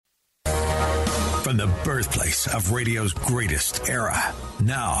From the birthplace of radio's greatest era.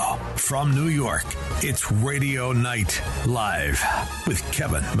 Now, from New York, it's Radio Night Live with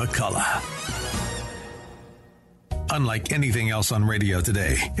Kevin McCullough. Unlike anything else on radio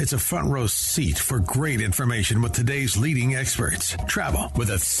today, it's a front row seat for great information with today's leading experts. Travel with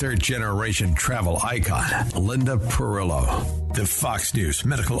a third-generation travel icon, Linda Perillo. The Fox News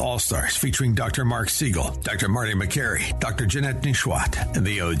Medical All-Stars featuring Dr. Mark Siegel, Dr. Marty McCary, Dr. Jeanette Nishwat, and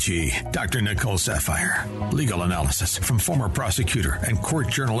the OG, Dr. Nicole Sapphire. Legal analysis from former prosecutor and court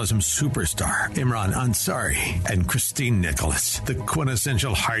journalism superstar Imran Ansari and Christine Nicholas. The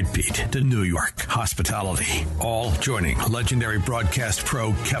quintessential heartbeat to New York hospitality. All joining legendary broadcast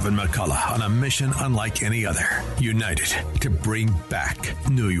pro Kevin McCullough on a mission unlike any other. United to bring back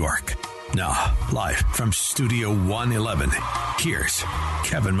New York. Now, live from Studio 111, here's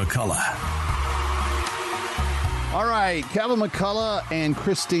Kevin McCullough. All right, Kevin McCullough and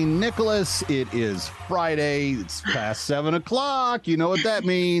Christine Nicholas. It is Friday. It's past 7 o'clock. You know what that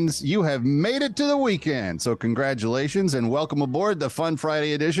means. You have made it to the weekend. So congratulations and welcome aboard the Fun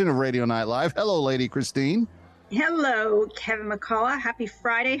Friday edition of Radio Night Live. Hello, Lady Christine. Hello, Kevin McCullough. Happy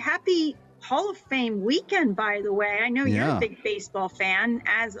Friday. Happy Hall of Fame weekend, by the way. I know you're a big baseball fan,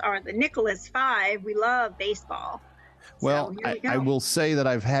 as are the Nicholas Five. We love baseball. Well, so I will say that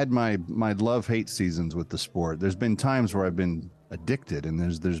I've had my love-hate seasons with the sport. There's been times where I've been addicted, and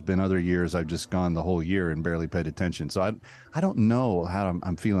there's been other years I've just gone the whole year and barely paid attention. So I don't know how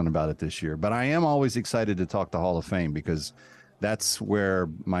I'm feeling about it this year. But I am always excited to talk the Hall of Fame because that's where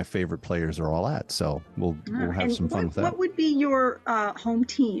my favorite players are all at. So we'll have some fun with that. What would be your home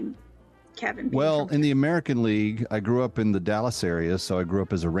team, Kevin? Well, in the American League, I grew up in the Dallas area, so I grew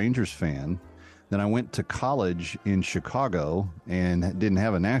up as a Rangers fan. Then I went to college in Chicago and didn't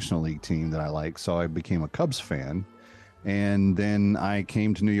have a National League team that I liked, so I became a Cubs fan. And then I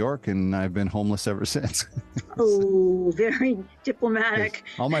came to New York, and I've been homeless ever since. Oh, very diplomatic.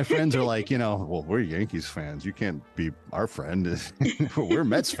 All my friends are like, well, we're Yankees fans. You can't be our friend. We're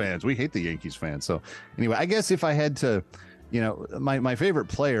Mets fans. We hate the Yankees fans. So anyway, I guess if I had to, my favorite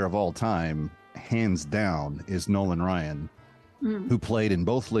player of all time, hands down, is Nolan Ryan, who played in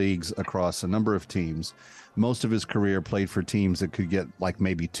both leagues across a number of teams. Most of his career played for teams that could get like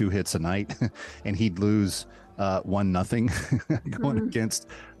maybe 2 hits a night, and he'd lose 1-0 going against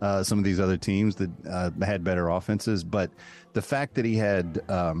some of these other teams that had better offenses. But the fact that he had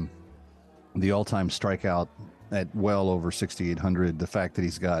the all-time strikeout at well over 6,800, the fact that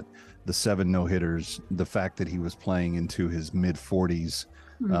he's got the 7 no-hitters, the fact that he was playing into his mid-40s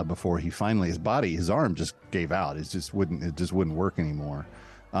before he finally, his arm just gave out. It just wouldn't work anymore.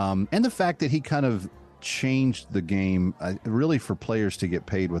 And the fact that he kind of changed the game really for players to get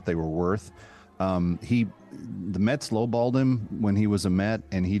paid what they were worth. The Mets lowballed him when he was a Met,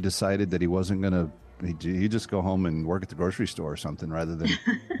 and he decided that he wasn't going to. He'd just go home and work at the grocery store or something rather than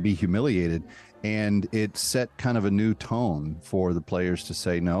be humiliated. And it set kind of a new tone for the players to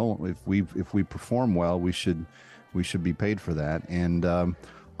say, no, if we perform well, we should be paid for that. And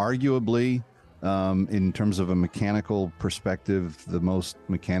arguably, in terms of a mechanical perspective, the most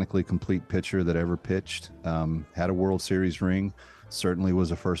mechanically complete pitcher that ever pitched, had a World Series ring. Certainly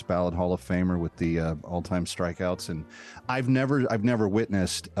was a first ballot Hall of Famer with the all-time strikeouts. And I've never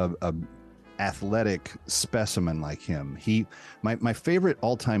witnessed a athletic specimen like him. My favorite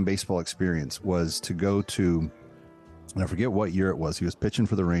all-time baseball experience was to go to, and I forget what year it was. He was pitching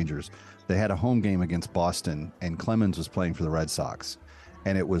for the Rangers. They had a home game against Boston, and Clemens was playing for the Red Sox.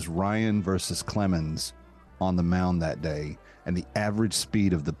 And it was Ryan versus Clemens on the mound that day. And the average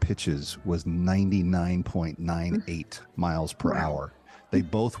speed of the pitches was 99.98 miles per hour. They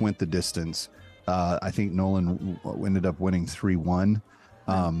both went the distance. I think Nolan ended up winning 3-1.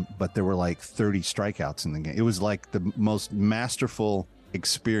 But there were like 30 strikeouts in the game. It was like the most masterful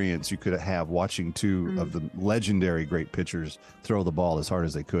experience you could have watching two of the legendary great pitchers throw the ball as hard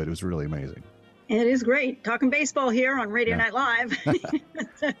as they could. It was really amazing. It is great. Talking baseball here on Radio Night Live.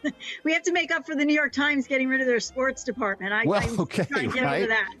 We have to make up for the New York Times getting rid of their sports department. I'm trying to get over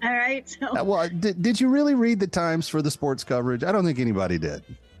that. All right. So. Well, did you really read the Times for the sports coverage? I don't think anybody did.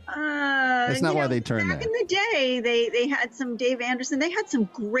 That's not why they turned back in the day. They had some Dave Anderson. They had some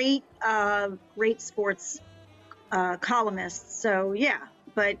great sports columnists. So yeah.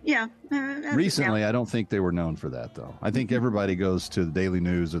 But yeah. Recently, I don't think they were known for that, though. I think everybody goes to the Daily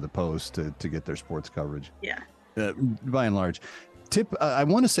News or the Post to get their sports coverage. Yeah. By and large. I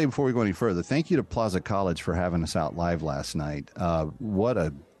want to say before we go any further, thank you to Plaza College for having us out live last night. What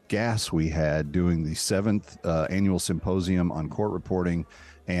a gas we had doing the 7th annual symposium on court reporting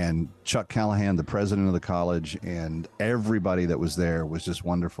And Chuck Callahan, the president of the college, and everybody that was there was just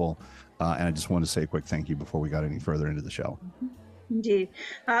wonderful. And I just wanted to say a quick thank you before we got any further into the show. Indeed.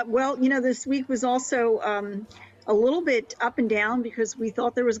 Well, this week was also a little bit up and down because we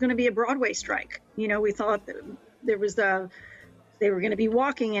thought there was going to be a Broadway strike. We thought there was they were going to be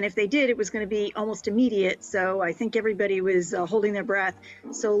walking, and if they did, it was going to be almost immediate. So I think everybody was holding their breath.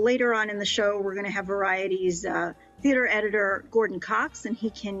 So later on in the show, we're going to have Variety's theater editor, Gordon Cox, and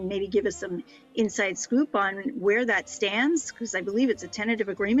he can maybe give us some inside scoop on where that stands, because I believe it's a tentative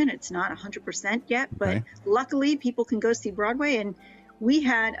agreement. It's not 100% yet, but luckily people can go see Broadway. And we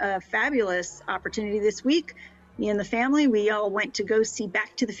had a fabulous opportunity this week. Me and the family, we all went to go see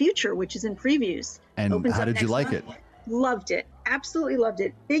Back to the Future, which is in previews. And how did you like it? Loved it. Absolutely loved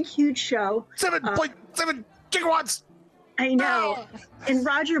it. Big, huge show. 7.7 gigawatts. I know. And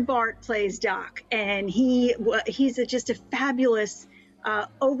Roger Bart plays Doc, and he's just a fabulous,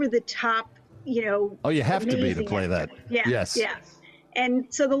 over-the-top, Oh, you have to be to play actor. that. Yeah, yes. Yeah. And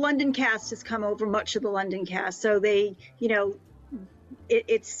so the London cast has come over, much of the London cast. So they,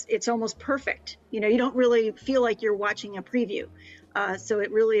 it's almost perfect. You don't really feel like you're watching a preview. So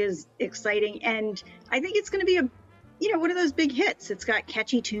it really is exciting. And I think it's going to be one of those big hits. It's got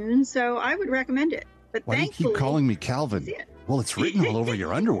catchy tunes, so I would recommend it. But why do you keep calling me Calvin? Well, it's written all over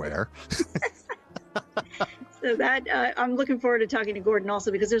your underwear. So that I'm looking forward to talking to Gordon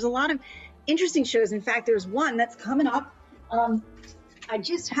also, because there's a lot of interesting shows. In fact, there's one that's coming up. I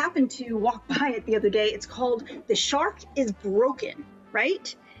just happened to walk by it the other day. It's called The Shark is Broken,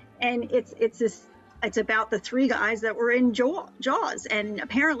 right? And it's about the three guys that were in Jaws. And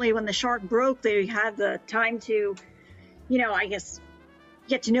apparently when the shark broke, they had the time to, I guess,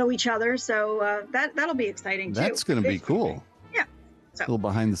 get to know each other. So that'll be exciting, too. That's going to be cool. Yeah. So. A little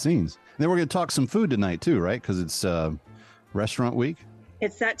behind the scenes. And then we're going to talk some food tonight, too, right? Because it's restaurant week.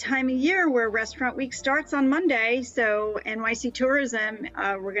 It's that time of year where restaurant week starts on Monday. So NYC Tourism,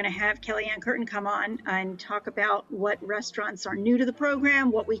 we're going to have Kellyanne Curtin come on and talk about what restaurants are new to the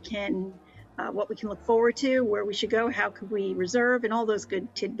program, what we can look forward to, where we should go, how could we reserve, and all those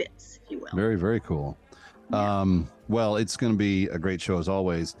good tidbits, if you will. Very, very cool. Yeah. Well, it's going to be a great show as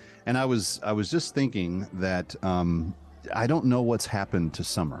always. And I was just thinking that I don't know what's happened to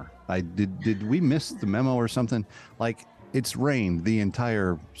summer. Did we miss the memo or something? Like, it's rained the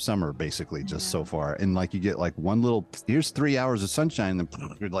entire summer basically just so far, and like you get like one little, here's 3 hours of sunshine, and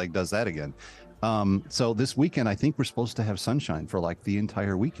then like does that again. So this weekend, I think we're supposed to have sunshine for like the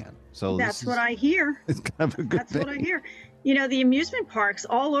entire weekend. So that's what I hear. It's kind of a good thing. That's what I hear. The amusement parks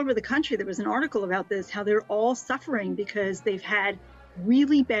all over the country, there was an article about this, how they're all suffering because they've had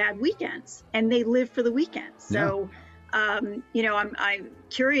really bad weekends and they live for the weekends. So, I'm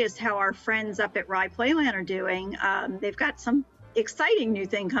curious how our friends up at Rye Playland are doing. They've got some exciting new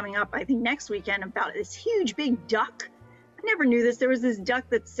thing coming up, I think next weekend, about this huge big duck. I never knew this. There was this duck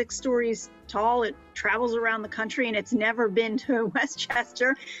that's 6 stories tall. It travels around the country and it's never been to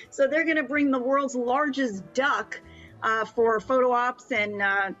Westchester. So they're going to bring the world's largest duck for photo ops and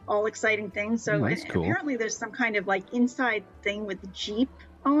all exciting things. So cool. Apparently there's some kind of like inside thing with Jeep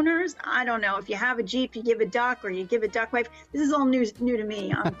owners. I don't know. If you have a Jeep, you give a duck, or you give a duck wife. This is all new to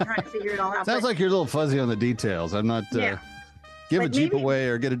me. I'm trying to figure it all out. Sounds like you're a little fuzzy on the details. I'm not... Give a Jeep away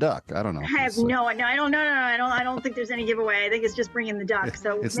or get a duck. I don't know. I have no. I don't think there's any giveaway. I think it's just bringing the duck.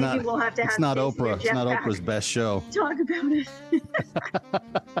 So we'll have to have. It's not Oprah. It's not Oprah's best show. Talk about it.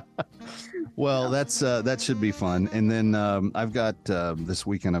 Well, that should be fun. And then I've got this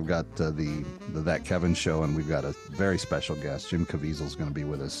weekend. I've got the That Kevin show, and we've got a very special guest. Jim Caviezel's going to be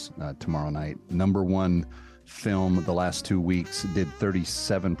with us tomorrow night. #1 film the last 2 weeks, did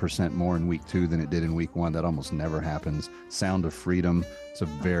 37% more in week 2 than it did in week 1. That almost never happens. Sound of Freedom. It's a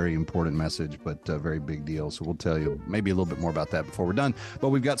very important message, but a very big deal. So we'll tell you maybe a little bit more about that before we're done. But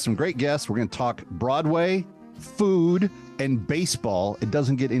we've got some great guests. We're going to talk Broadway, food, and baseball. It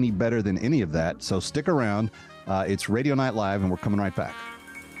doesn't get any better than any of that. So stick around. It's Radio Night Live, and we're coming right back.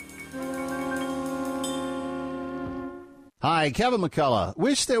 Hi, Kevin McCullough.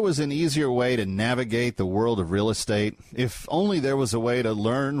 Wish there was an easier way to navigate the world of real estate. If only there was a way to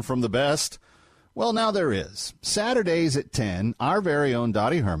learn from the best. Well, now there is. Saturdays at 10, our very own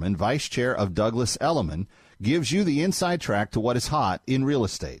Dottie Herman, Vice Chair of Douglas Elliman, gives you the inside track to what is hot in real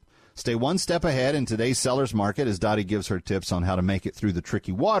estate. Stay one step ahead in today's seller's market as Dottie gives her tips on how to make it through the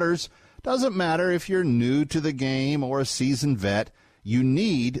tricky waters. Doesn't matter if you're new to the game or a seasoned vet, you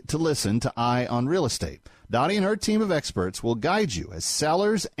need to listen to Eye on Real Estate. Dottie and her team of experts will guide you as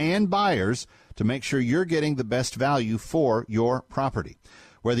sellers and buyers to make sure you're getting the best value for your property.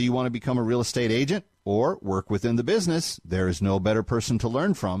 Whether you want to become a real estate agent, or work within the business, there is no better person to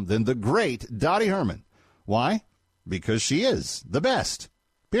learn from than the great Dottie Herman. Why? Because she is the best,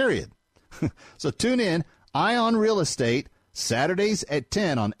 period. So tune in, Eye on Real Estate, Saturdays at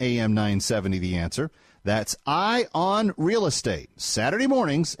 10 on AM 970, The Answer. That's Eye on Real Estate, Saturday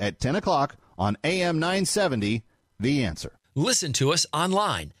mornings at 10 o'clock on AM 970, The Answer. Listen to us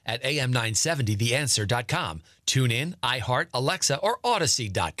online at am970theanswer.com. Tune in, iHeart, Alexa, or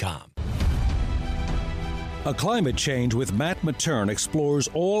Odyssey.com. A Climate Change with Matt Matern explores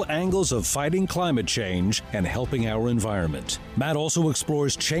all angles of fighting climate change and helping our environment. Matt also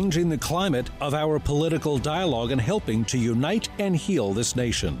explores changing the climate of our political dialogue and helping to unite and heal this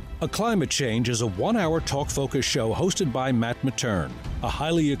nation. A Climate Change is a one-hour talk-focused show hosted by Matt Matern, a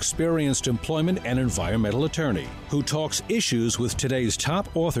highly experienced employment and environmental attorney who talks issues with today's top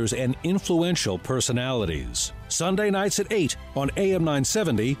authors and influential personalities. Sunday nights at 8 on AM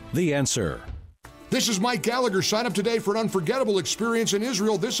 970, The Answer. This is Mike Gallagher. Sign up today for an unforgettable experience in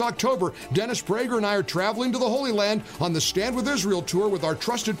Israel this October. Dennis Prager and I are traveling to the Holy Land on the Stand With Israel tour with our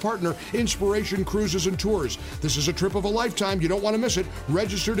trusted partner, Inspiration Cruises and Tours. This is a trip of a lifetime. You don't want to miss it.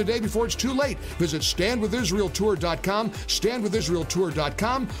 Register today before it's too late. Visit standwithisraeltour.com,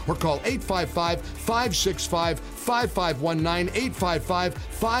 standwithisraeltour.com, or call 855-565-5519,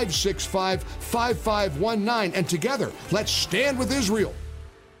 855-565-5519. And together, let's stand with Israel.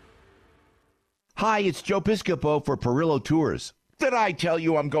 Hi, it's Joe Piscopo for Perillo Tours. Did I tell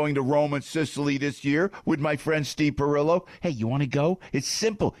you I'm going to Rome and Sicily this year with my friend Steve Perillo? Hey, you want to go? It's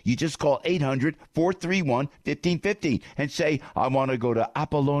simple. You just call 800-431-1515 and say, I want to go to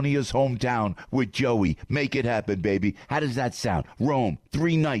Apollonia's hometown with Joey. Make it happen, baby. How does that sound? Rome,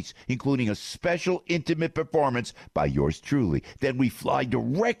 3 nights, including a special intimate performance by yours truly. Then we fly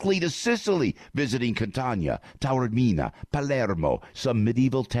directly to Sicily, visiting Catania, Taormina, Palermo, some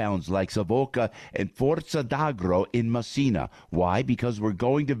medieval towns like Savoca and Forza d'Agro in Messina. Why? Because we're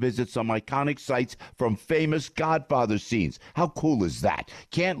going to visit some iconic sites from famous Godfather scenes. How cool is that?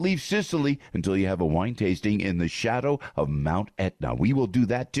 Can't leave Sicily until you have a wine tasting in the shadow of Mount Etna. We will do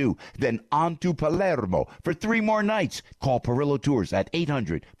that too. Then on to Palermo for 3 more nights. Call Perillo Tours at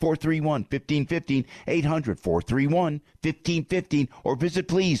 800-431-1515, 800-431-1515, or visit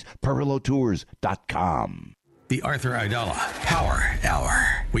please perillotours.com. The Arthur Aidala Power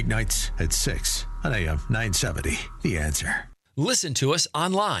Hour. Weeknights at 6 on AM 970. The Answer. Listen to us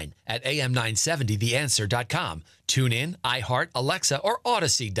online at am970theanswer.com. Tune in, iHeart, Alexa, or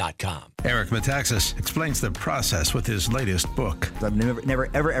Odyssey.com. Eric Metaxas explains the process with his latest book. I've never,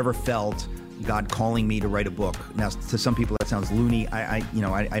 ever felt God calling me to write a book. Now, to some people that sounds loony. I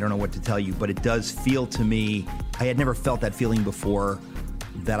don't know what to tell you, but it does feel to me, I had never felt that feeling before,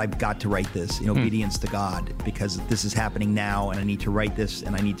 that I've got to write this in obedience to God, because this is happening now and I need to write this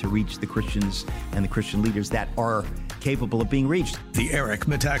and I need to reach the Christians and the Christian leaders that are capable of being reached. The Eric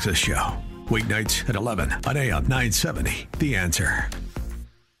Metaxas Show. Weeknights at 11 on AM 970. The Answer.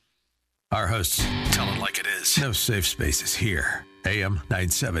 Our hosts tell it like it is. No safe spaces here. AM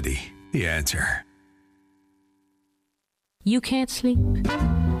 970. The Answer. You can't sleep.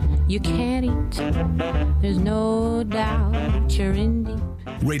 You can't eat. There's no doubt you're in deep.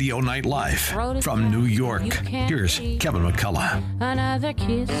 Radio Night Live from New York. Here's Kevin McCullough. Another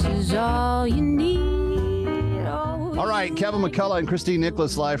kiss is all you need. All right, Kevin McCullough and Christine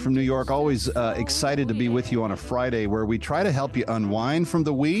Nicholas live from New York. Always excited to be with you on a Friday where we try to help you unwind from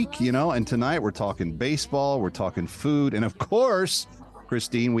the week, and tonight we're talking baseball, we're talking food, and of course,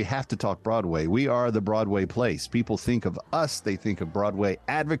 Christine, we have to talk Broadway. We are the Broadway place. People think of us. They think of Broadway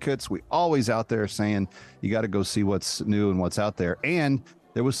advocates. We always out there saying you got to go see what's new and what's out there. And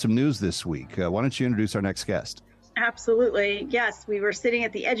there was some news this week. Why don't you introduce our next guest? Absolutely. Yes, we were sitting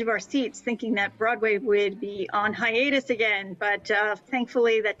at the edge of our seats thinking that Broadway would be on hiatus again, but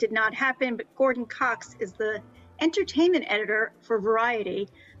thankfully that did not happen. But Gordon Cox is the entertainment editor for Variety.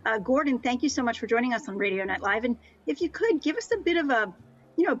 Gordon, thank you so much for joining us on Radio Night Live. And if you could, give us a bit of a,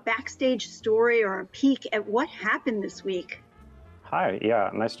 backstage story or a peek at what happened this week. Hi, yeah,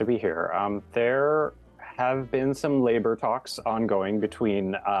 nice to be here. There have been some labor talks ongoing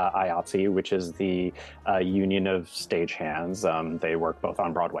between IATSE, which is the union of stagehands. They work both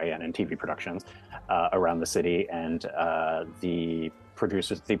on Broadway and in TV productions around the city, and the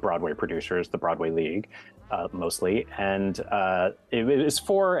producers, the Broadway producers, the Broadway League, mostly, and it is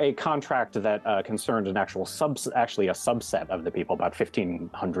for a contract that concerned an actually a subset of the people, about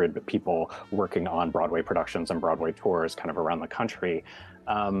 1,500 people working on Broadway productions and Broadway tours kind of around the country.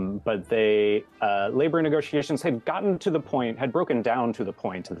 But they labor negotiations had broken down to the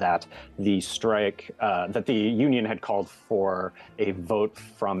point that the strike, that the union had called for a vote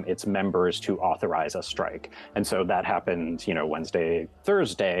from its members to authorize a strike. And so that happened, Wednesday,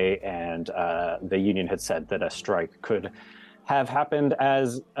 Thursday, and the union had said that a strike could have happened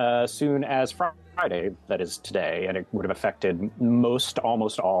as soon as Friday, that is today, and it would have affected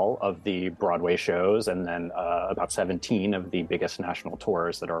almost all of the Broadway shows, and then about 17 of the biggest national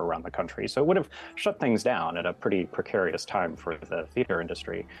tours that are around the country. So it would have shut things down at a pretty precarious time for the theater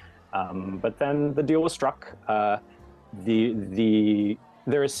industry. But then the deal was struck.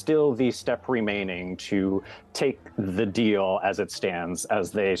 There is still the step remaining to take the deal as it stands,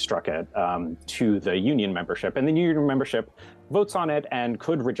 as they struck it, to the union membership. And the union membership votes on it and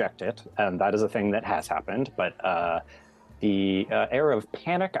could reject it. And that is a thing that has happened. But the era of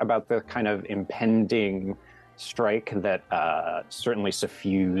panic about the kind of impending strike that certainly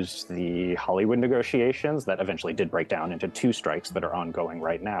suffused the Hollywood negotiations that eventually did break down into 2 strikes that are ongoing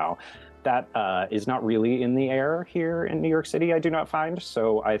right now, that is not really in the air here in New York City, I do not find.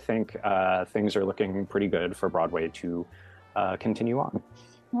 So I think things are looking pretty good for Broadway to continue on.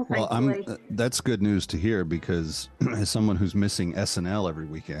 Well, that's good news to hear, because as someone who's missing SNL every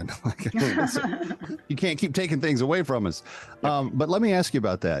weekend, you can't keep taking things away from us. But let me ask you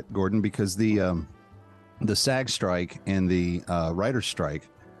about that, Gordon, because the SAG strike and the writer's strike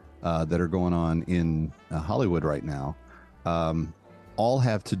that are going on in Hollywood right now all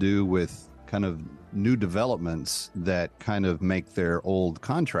have to do with kind of new developments that kind of make their old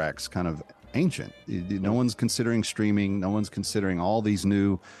contracts kind of ancient. No one's considering streaming. No one's considering all these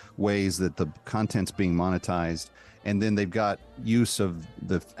new ways that the content's being monetized. And then they've got use of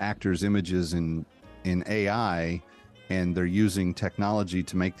the actors' images in AI, and they're using technology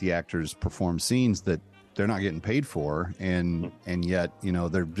to make the actors perform scenes that they're not getting paid for, and yet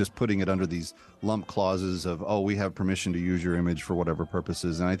they're just putting it under these lump clauses of, oh, we have permission to use your image for whatever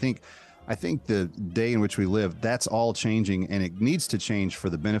purposes. And I think the day in which we live, that's all changing, and it needs to change for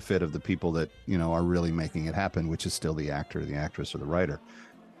the benefit of the people that are really making it happen, which is still the actor, the actress, or the writer.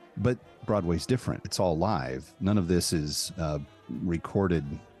 But Broadway's different. It's all live. None of this is recorded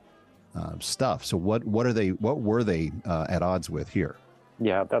stuff. So what were they at odds with here?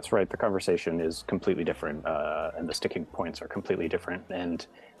 Yeah, that's right. The conversation is completely different, and the sticking points are completely different. And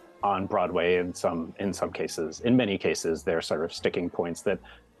on Broadway, in many cases, there are sort of sticking points that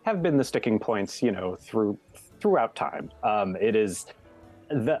have been the sticking points, throughout time. It is,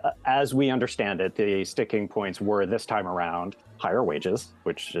 as we understand it, the sticking points were this time around higher wages,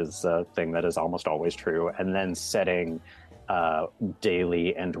 which is a thing that is almost always true, and then setting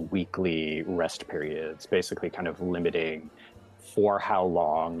daily and weekly rest periods, basically kind of limiting for how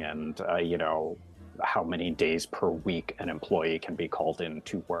long and how many days per week an employee can be called in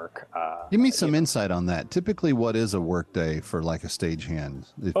to work. Give me some insight on that. Typically, what is a work day for like a stagehand?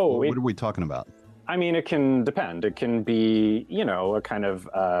 What are we talking about? I mean, it can depend. It can be, a kind of,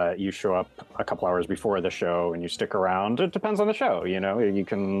 you show up a couple hours before the show and you stick around. It depends on the show. You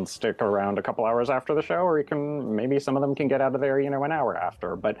can stick around a couple hours after the show, or maybe some of them can get out of there, an hour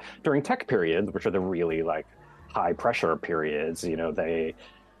after. But during tech periods, which are the really high pressure periods,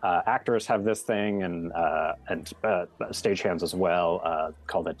 actors have this thing, and stagehands as well,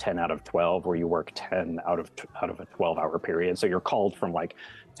 called a 10 out of 12, where you work 10 out of a 12-hour period. So you're called from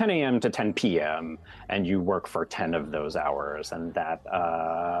 10 a.m. to 10 p.m. and you work for 10 of those hours, and that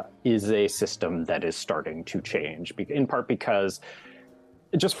is a system that is starting to change, in part because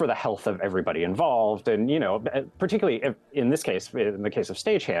just for the health of everybody involved. And, particularly in the case of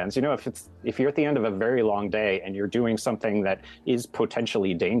stagehands, if you're at the end of a very long day and you're doing something that is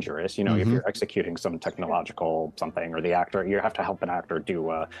potentially dangerous, if you're executing some technological something, or you have to help an actor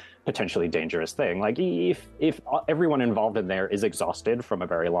do a potentially dangerous thing. If everyone involved in there is exhausted from a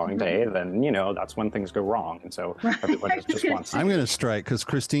very long day, then, that's when things go wrong. And so everyone just wants. I'm going to strike because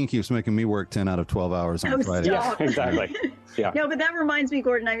Christine keeps making me work 10 out of 12 hours on Friday. Yeah, exactly. Yeah. No, but that reminds me,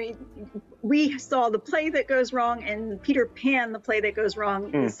 Gordon, I mean, we saw The Play That Goes Wrong and Peter Pan, The Play That Goes Wrong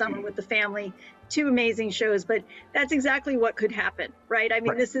this summer with the family. 2 amazing shows, but that's exactly what could happen, right? I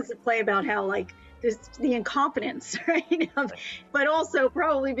mean, This is a play about how there's the incompetence, right? But also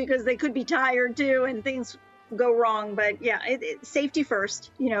probably because they could be tired too and things go wrong. But yeah, safety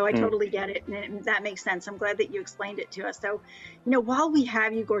first, I totally get it. And that makes sense. I'm glad that you explained it to us. So, while we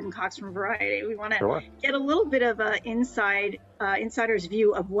have you, Gordon Cox from Variety, we want to get a little bit of an insider's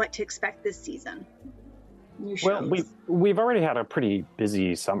view of what to expect this season. new shows? Well, we've already had a pretty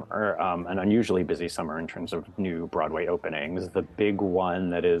busy summer, an unusually busy summer in terms of new Broadway openings. The big one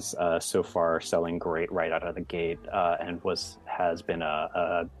that is so far selling great right out of the gate and has been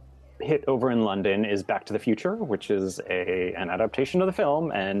a hit over in London is Back to the Future, which is an adaptation of the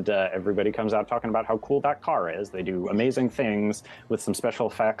film, and everybody comes out talking about how cool that car is. They do amazing things with some special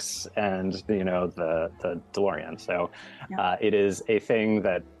effects and, you know, the DeLorean. So it is a thing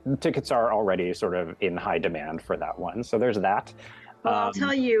that tickets are already sort of in high demand for that one. So there's that. Well, I'll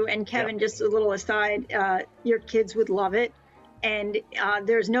tell you, and Kevin, just a little aside, your kids would love it. And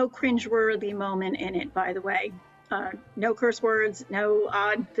there's no cringeworthy moment in it, by the way. No curse words, no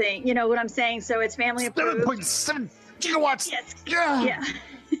odd thing. You know what I'm saying? So it's family approved. 7.7 gigawatts. Yes. Yeah.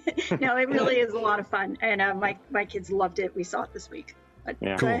 No, it really is a lot of fun. And my kids loved it. We saw it this week.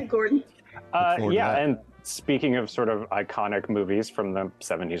 Go ahead, Gordon. And speaking of sort of iconic movies from the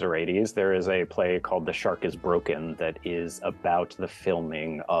 70s or 80s, there is a play called The Shark is Broken that is about the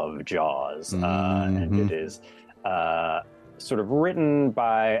filming of Jaws. And it is sort of written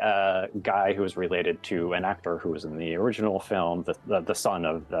by a guy who is related to an actor who was in the original film, the son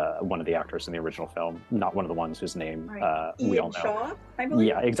of one of the actors in the original film, not one of the ones whose name we all know. Shaw, I believe.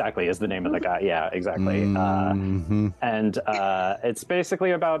 Yeah, exactly, is the name of the guy. Yeah, exactly. And it's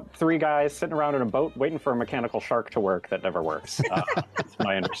basically about three guys sitting around in a boat waiting for a mechanical shark to work that never works. That's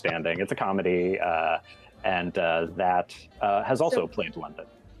my understanding. It's a comedy, and that has also played London.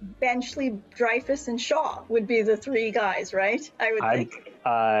 Benchley, Dreyfuss, and Shaw would be the three guys, right? I would think.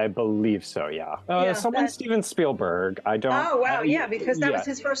 I believe so, yeah. Steven Spielberg. I don't... Oh, wow, because that was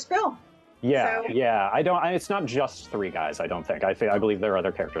his first film. Yeah, it's not just three guys, I don't think. I believe there are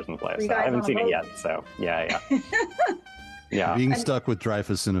other characters in the play, so I haven't seen it yet, so yeah. Yeah. Being stuck with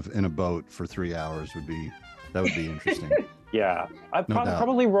Dreyfuss in a boat for 3 hours would be interesting. Yeah,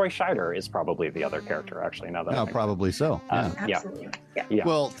 probably Roy Scheider is probably the other character, actually. Now that probably so. Yeah. Absolutely. Yeah.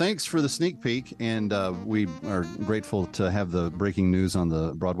 Well, thanks for the sneak peek, and we are grateful to have the breaking news on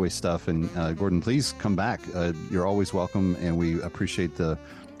the Broadway stuff. And Gordon, please come back. You're always welcome, and we appreciate the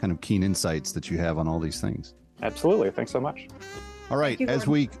kind of keen insights that you have on all these things. Absolutely. Thanks so much. All right, as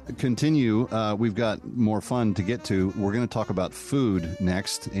we continue, we've got more fun to get to. We're going to talk about food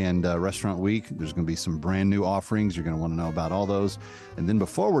next and Restaurant Week. There's going to be some brand new offerings. You're going to want to know about all those. And then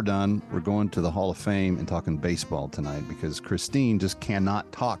before we're done, we're going to the Hall of Fame and talking baseball tonight because Christine just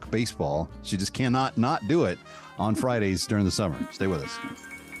cannot talk baseball. She just cannot not do it on Fridays during the summer. Stay with us.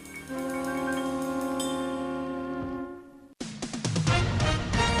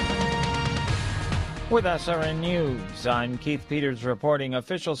 With SRN News, I'm Keith Peters reporting.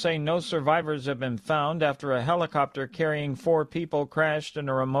 Officials say no survivors have been found after a helicopter carrying 4 people crashed in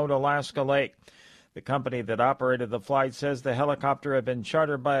a remote Alaska lake. The company that operated the flight says the helicopter had been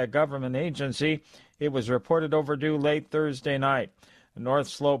chartered by a government agency. It was reported overdue late Thursday night. A North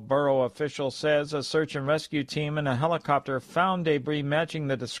Slope Borough official says a search and rescue team and a helicopter found debris matching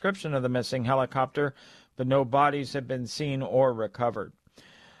the description of the missing helicopter, but no bodies have been seen or recovered.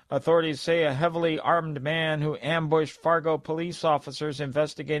 Authorities say a heavily armed man who ambushed Fargo police officers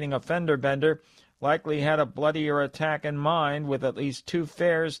investigating a fender bender likely had a bloodier attack in mind, with at least 2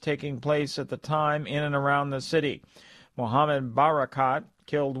 fairs taking place at the time in and around the city. Mohammed Barakat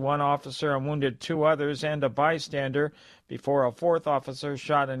killed 1 officer and wounded 2 others and a bystander before a 4th officer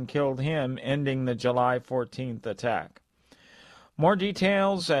shot and killed him, ending the July 14th attack. More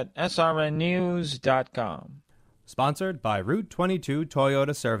details at srnnews.com. Sponsored by Route 22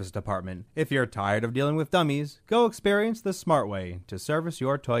 Toyota Service Department. If you're tired of dealing with dummies, go experience the smart way to service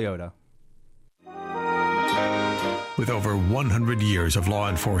your Toyota. With over 100 years of law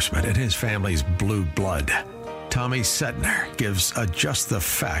enforcement in his family's blue blood, Tommy Setner gives a just the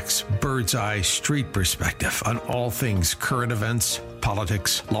facts, bird's eye street perspective on all things current events,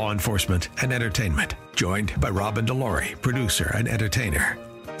 politics, law enforcement, and entertainment. Joined by Robin DeLore, producer and entertainer.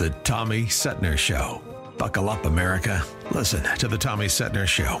 The Tommy Setner Show. Buckle up, America. Listen to The Tommy Setner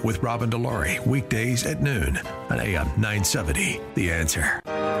Show with Robin DeLore weekdays at noon on AM 970, The Answer.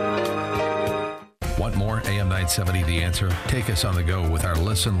 Want more AM 970 The Answer? Take us on the go with our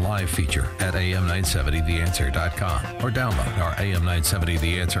Listen Live feature at am970theanswer.com or download our AM 970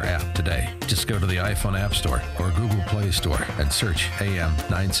 The Answer app today. Just go to the iPhone App Store or Google Play Store and search AM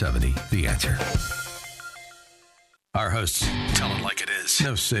 970 The Answer. Our hosts tell it like it is.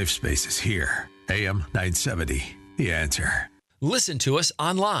 No safe spaces here. AM 970, The Answer. Listen to us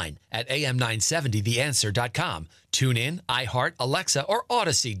online at am970theanswer.com. Tune in, iHeart, Alexa, or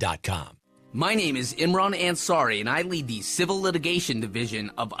Odyssey.com. My name is Imran Ansari, and I lead the Civil Litigation Division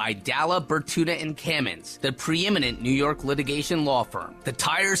of Idala, Bertuna, and Kamins, the preeminent New York litigation law firm. The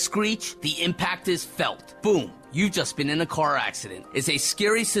tires screech, the impact is felt. Boom. You've just been in a car accident. It's a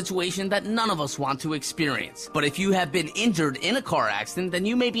scary situation that none of us want to experience. But if you have been injured in a car accident, then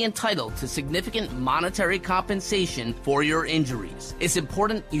you may be entitled to significant monetary compensation for your injuries. It's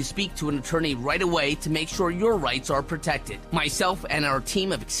important you speak to an attorney right away to make sure your rights are protected. Myself and our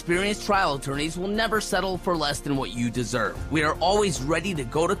team of experienced trial attorneys will never settle for less than what you deserve. We are always ready to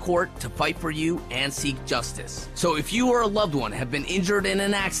go to court to fight for you and seek justice. So if you or a loved one have been injured in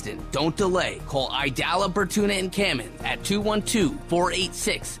an accident, don't delay. Call Idala, Bertuna, and Kamen at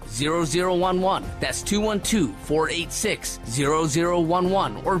 212-486-0011. That's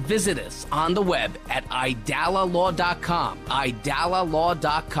 212-486-0011. Or visit us on the web at idalalaw.com.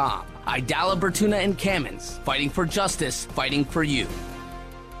 idalalaw.com. Idala, Bertuna, and Kamins. Fighting for justice, fighting for you.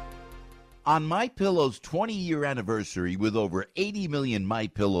 On MyPillow's 20-year anniversary with over 80 million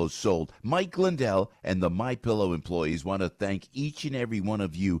MyPillows sold, Mike Lindell and the MyPillow employees want to thank each and every one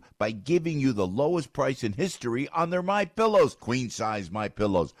of you by giving you the lowest price in history on their MyPillows. Queen-size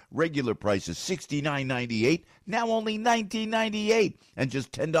MyPillows, regular price is $69.98, now only $19.98, and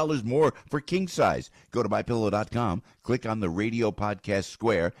just $10 more for king size. Go to MyPillow.com, click on the radio podcast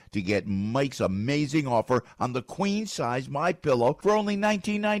square to get Mike's amazing offer on the queen-size MyPillow for only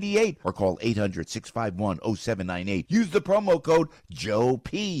 $19.98, or call 800-651-0798. Use the promo code Joe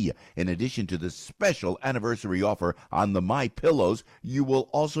P. In addition to the special anniversary offer on the MyPillows, you will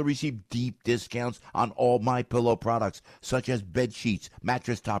also receive deep discounts on all MyPillow products, such as bed sheets,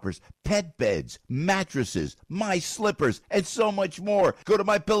 mattress toppers, pet beds, mattresses, my slippers, and so much more. Go to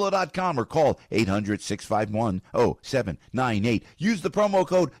MyPillow.com or call 800-651-0798. Use the promo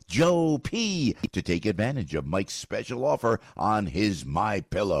code Joe P. to take advantage of Mike's special offer on his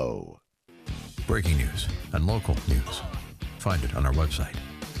MyPillow. Breaking news and local news. Find it on our website,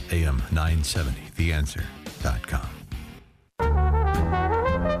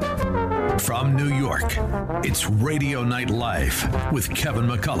 am970theanswer.com. From New York, it's Radio Night Live with Kevin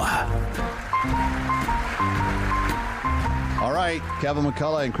McCullough. All right, Kevin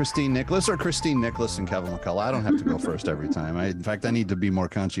McCullough and Christine Nicholas, or Christine Nicholas and Kevin McCullough. I don't have to go first every time. In fact, I need to be more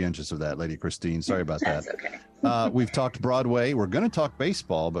conscientious of that, Lady Christine. Sorry about that. That's okay. We've talked Broadway. We're going to talk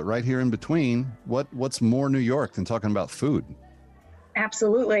baseball, but right here in between, what's more New York than talking about food?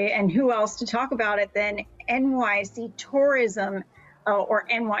 Absolutely. And who else to talk about it than NYC Tourism, or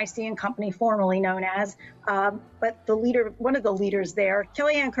NYC and Company, formerly known as, but the leader, one of the leaders there,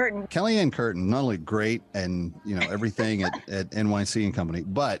 Kellyanne Curtin. Kellyanne Curtin, not only great and everything at NYC and Company,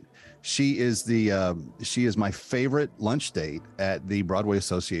 but she is my favorite lunch date at the Broadway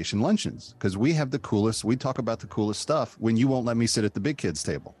Association luncheons, because we have the coolest. We talk about the coolest stuff when you won't let me sit at the big kids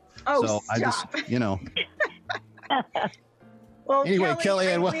table. Oh, so stop. Well, anyway,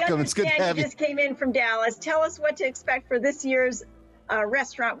 Kellyanne, welcome. It's good to have you. You just came in from Dallas. Tell us what to expect for this year's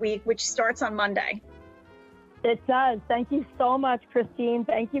Restaurant Week, which starts on Monday. It does. Thank you so much, Christine.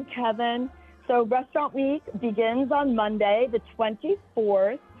 Thank you, Kevin. So Restaurant Week begins on Monday, the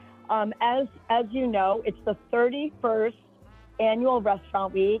 24th. As you know, it's the 31st annual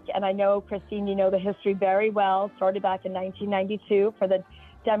Restaurant Week. And I know, Christine, you know the history very well. It started back in 1992 for the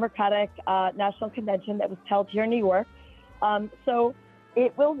Democratic National Convention that was held here in New York. So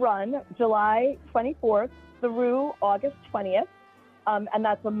it will run July 24th through August 20th. And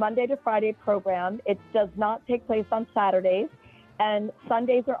that's a Monday to Friday program. It does not take place on Saturdays, and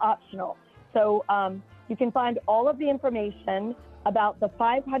Sundays are optional. So you can find all of the information about the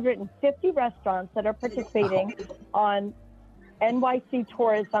 550 restaurants that are participating on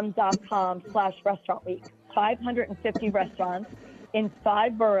nyctourism.com/Restaurant Week. 550 restaurants in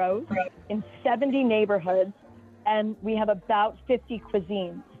 5 boroughs, in 70 neighborhoods, and we have about 50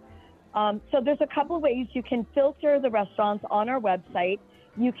 cuisines. So there's a couple of ways you can filter the restaurants on our website.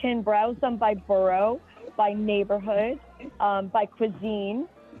 You can browse them by borough, by neighborhood, by cuisine,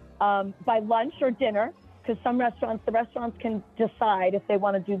 by lunch or dinner, because the restaurants can decide if they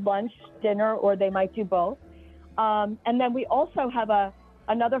want to do lunch, dinner, or they might do both. And then we also have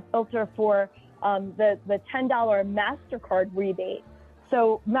another filter for the $10 MasterCard rebate.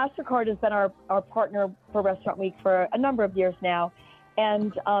 So MasterCard has been our partner for Restaurant Week for a number of years now.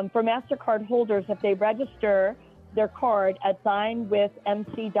 And for MasterCard holders, if they register their card at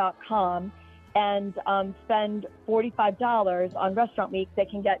dinewithmc.com and spend $45 on Restaurant Week, they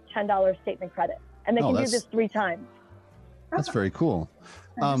can get $10 statement credit. And they can do this 3 times. That's very cool.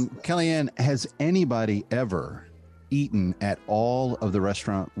 Kellyanne, has anybody ever eaten at all of the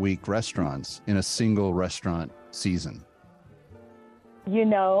Restaurant Week restaurants in a single restaurant season?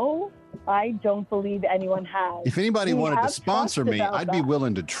 I don't believe anyone has. If anybody We wanted to have sponsor talked me, about I'd be that.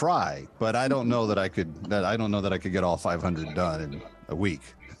 willing to try, but I don't know that I could. I don't know that I could get all 500 done in a week.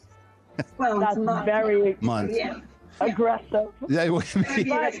 Well, That's very Month. aggressive. Yeah, it would be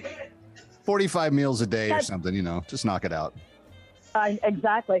But 45 meals a day or That's- something. Just knock it out.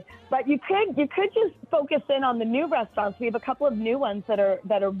 exactly. But you could just focus in on the new restaurants. We have a couple of new ones that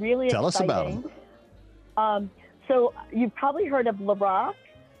are really Tell us exciting. about them. So you've probably heard of Le Rock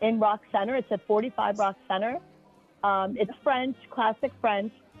in Rock Center. It's at 45 Rock Center. It's French, classic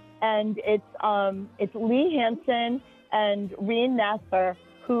French, and it's Lee Hansen and Rien Nasser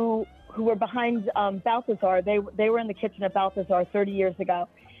who were behind Balthazar. They were in the kitchen at Balthazar 30 years ago,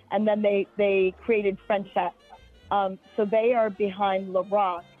 and then they created French Chef. So they are behind Le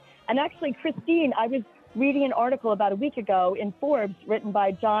Rock. And actually, Christine, I was reading an article about a week ago in Forbes written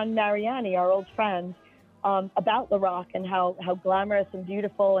by John Mariani, our old friend, about Le Rock and how glamorous and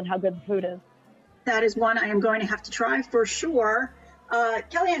beautiful and how good the food is. That is one I am going to have to try for sure.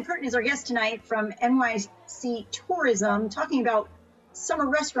 Kellyanne Curtin is our guest tonight from NYC Tourism, talking about Summer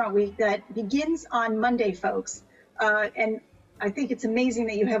Restaurant Week that begins on Monday, folks. And I think it's amazing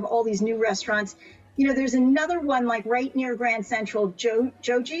that you have all these new restaurants. You know, there's another one like right near Grand Central,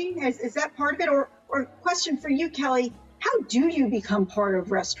 Joji. Is that part of it? Or question for you, Kelly, how do you become part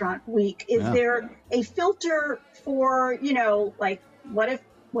of Restaurant Week? Is there a filter for, like what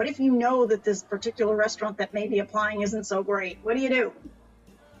if you know that this particular restaurant that may be applying isn't so great? What do you do?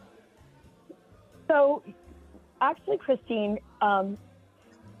 So actually, Christine,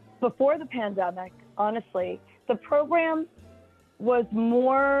 before the pandemic, honestly, the program was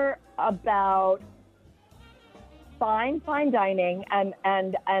more about fine dining and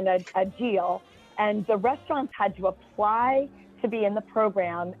a deal. And the restaurants had to apply to be in the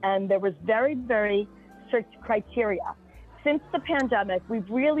program. And there was very, very strict criteria. Since the pandemic, we've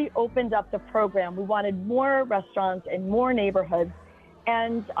really opened up the program. We wanted more restaurants in more neighborhoods.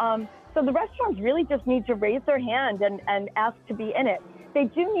 And so the restaurants really just need to raise their hand and ask to be in it. They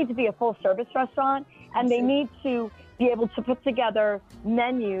do need to be a full service restaurant, and they need to be able to put together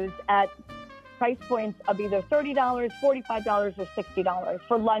menus at price points of either $30, $45, or $60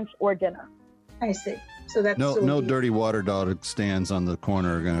 for lunch or dinner. I see. So that's no dirty water dog stands on the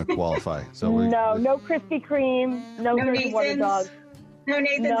corner are going to qualify. So no Krispy Kreme, no dirty water dogs. No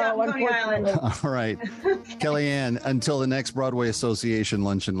Nathan's out on Coney Island. All right. Kellyanne, until the next Broadway Association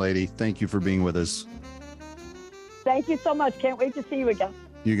luncheon, lady, thank you for being with us. Thank you so much. Can't wait to see you again.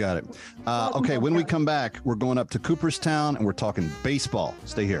 You got it. Okay, when we come back, we're going up to Cooperstown and we're talking baseball.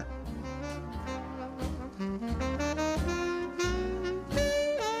 Stay here.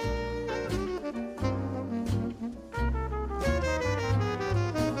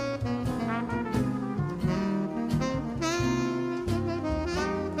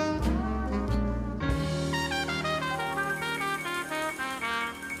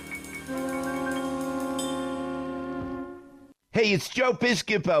 Hey, it's Joe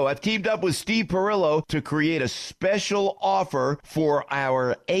Piscopo. I've teamed up with Steve Perillo to create a special offer for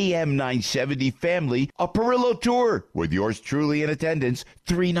our AM 970 family, a Perillo tour, with yours truly in attendance,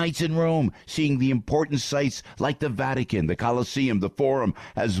 3 nights in Rome, seeing the important sites like the Vatican, the Colosseum, the Forum,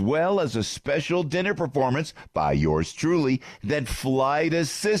 as well as a special dinner performance by yours truly, then fly to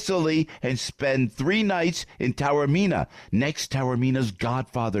Sicily and spend 3 nights in Taormina. Next, Taormina's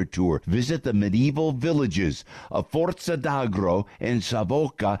Godfather tour. Visit the medieval villages of Forza d'Agro in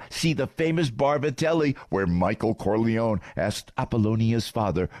Savoca, see the famous Bar Vitelli, where Michael Corleone asked Apollonia's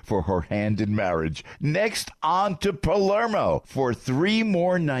father for her hand in marriage. Next, on to Palermo for 3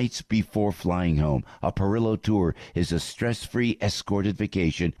 more nights before flying home. A Perillo tour is a stress-free escorted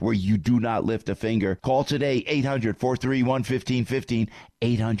vacation where you do not lift a finger. Call today, 800-431-1515,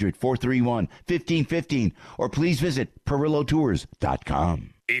 800-431-1515, or please visit PerilloTours.com.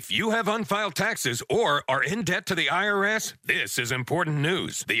 If you have unfiled taxes or are in debt to the IRS, this is important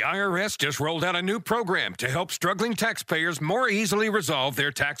news. The IRS just rolled out a new program to help struggling taxpayers more easily resolve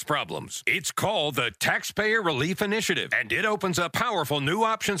their tax problems. It's called the Taxpayer Relief Initiative, and it opens up powerful new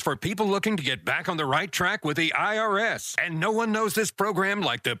options for people looking to get back on the right track with the IRS. And no one knows this program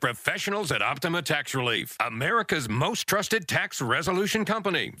like the professionals at Optima Tax Relief, America's most trusted tax resolution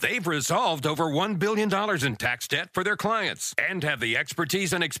company. They've resolved over $1 billion in tax debt for their clients and have the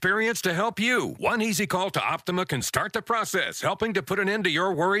expertise and experience to help you. One easy call to Optima can start the process, helping to put an end to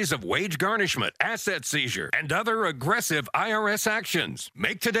your worries of wage garnishment, asset seizure, and other aggressive IRS actions.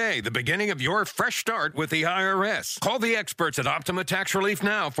 Make today the beginning of your fresh start with the IRS. Call the experts at Optima Tax Relief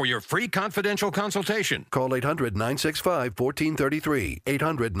now for your free confidential consultation. Call 800-965-1433.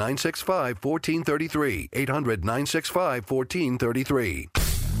 800-965-1433.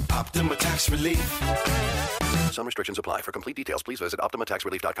 800-965-1433. Optima Tax Relief. Some restrictions apply. For complete details, please visit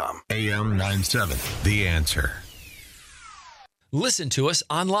OptimaTaxRelief.com. AM 970, The Answer. Listen to us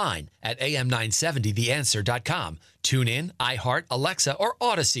online at am970theanswer.com. Tune in, iHeart, Alexa, or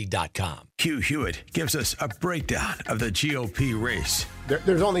Odyssey.com. Hugh Hewitt gives us a breakdown of the GOP race.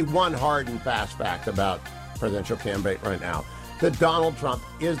 There's only one hard and fast fact about presidential campaign right now, that Donald Trump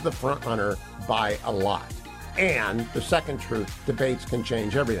is the front runner by a lot. And the second truth, debates can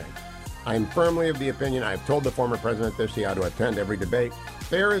change everything. I am firmly of the opinion, I've told the former president this, he ought to attend every debate.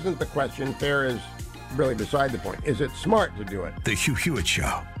 Fair isn't the question, fair is really beside the point. Is it smart to do it? The Hugh Hewitt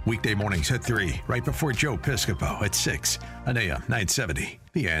Show, weekday mornings at 3, right before Joe Piscopo at 6 on AM 970.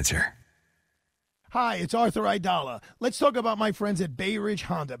 The Answer. Hi, it's Arthur Aidala. Let's talk about my friends at Bay Ridge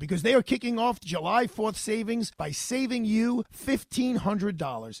Honda because they are kicking off July 4th savings by saving you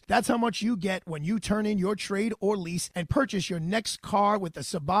 $1,500. That's how much you get when you turn in your trade or lease and purchase your next car with the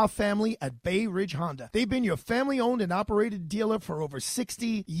Sabah family at Bay Ridge Honda. They've been your family-owned and operated dealer for over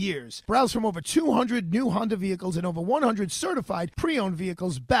 60 years. Browse from over 200 new Honda vehicles and over 100 certified pre-owned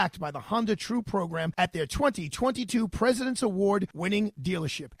vehicles backed by the Honda True program at their 2022 President's Award winning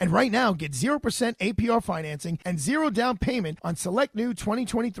dealership. And right now, get 0% APR financing and zero down payment on select new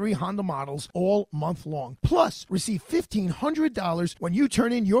 2023 Honda models all month long. Plus, receive $1,500 when you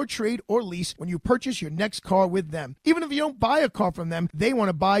turn in your trade or lease when you purchase your next car with them. Even if you don't buy a car from them, they want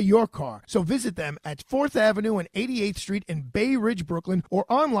to buy your car. So visit them at 4th Avenue and 88th Street in Bay Ridge, Brooklyn, or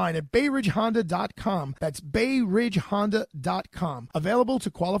online at BayRidgeHonda.com. That's BayRidgeHonda.com. Available to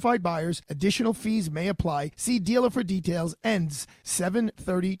qualified buyers. Additional fees may apply. See dealer for details. Ends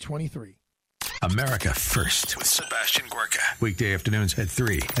 7/30/23. America First with Sebastian Gorka. Weekday afternoons at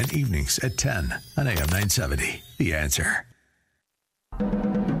 3 and evenings at 10 on AM 970. The Answer.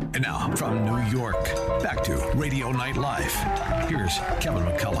 And now from New York, back to Radio Night Live. Here's Kevin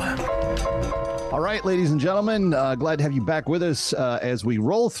McCullough. All right, ladies and gentlemen, glad to have you back with us as we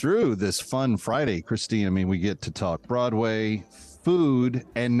roll through this fun Friday. Christine, I mean, we get to talk Broadway, food,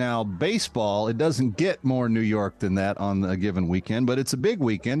 and now baseball. It doesn't get more New York than that on a given weekend, but it's a big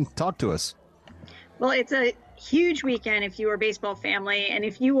weekend. Talk to us. Well, it's a huge weekend if you are a baseball family, and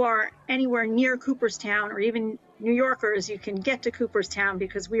if you are anywhere near Cooperstown or even New Yorkers, you can get to Cooperstown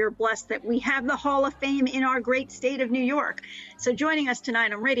because we are blessed that we have the Hall of Fame in our great state of New York. So joining us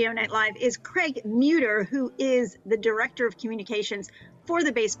tonight on Radio Night Live is Craig Muter, who is the Director of Communications for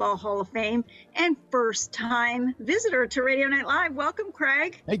the Baseball Hall of Fame and first-time visitor to Radio Night Live. Welcome,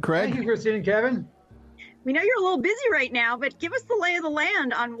 Craig. Hey, Craig. Thank you, Christine and Kevin. We know you're a little busy right now, but give us the lay of the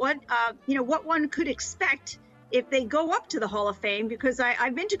land on what one could expect if they go up to the Hall of Fame, because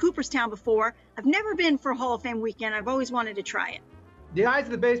I've been to Cooperstown before. I've never been for Hall of Fame weekend. I've always wanted to try it. The eyes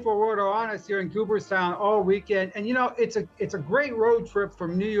of the baseball world are on us here in Cooperstown all weekend. And, it's a great road trip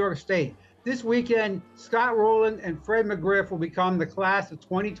from New York State. This weekend, Scott Rowland and Fred McGriff will become the class of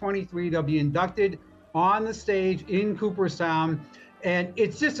 2023. They'll be inducted on the stage in Cooperstown. And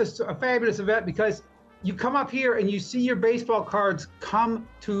it's just a fabulous event because you come up here and you see your baseball cards come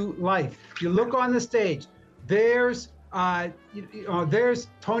to life. You look on the stage. There's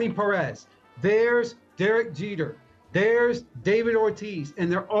Tony Perez. There's Derek Jeter. There's David Ortiz,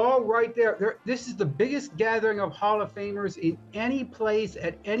 and they're all right there. This is the biggest gathering of Hall of Famers in any place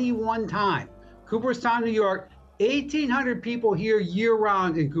at any one time. Cooperstown, New York, 1,800 people here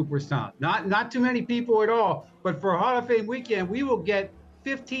year-round in Cooperstown. Not too many people at all, but for Hall of Fame weekend, we will get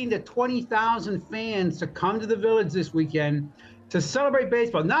 15 to 20,000 fans to come to the Village this weekend to celebrate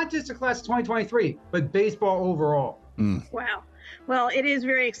baseball, not just the class of 2023, but baseball overall. Wow. Well, it is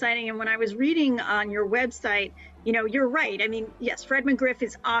very exciting. And when I was reading on your website, you're right. I mean, yes, Fred McGriff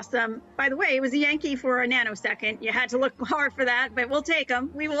is awesome. By the way, it was a Yankee for a nanosecond. You had to look hard for that, but we'll take him.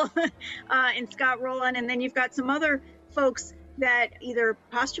 We will. And Scott Rowland. And then you've got some other folks that either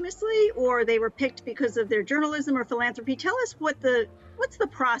posthumously or they were picked because of their journalism or philanthropy. Tell us what's the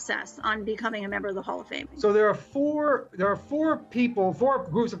process on becoming a member of the Hall of Fame? So there are four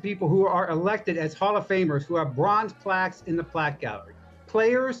groups of people who are elected as Hall of Famers who have bronze plaques in the plaque gallery: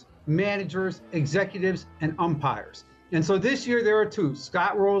 players, managers, executives, and umpires. And so this year there are two: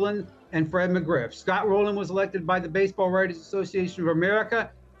 Scott Rowland and Fred McGriff. Scott Rowland was elected by the Baseball Writers Association of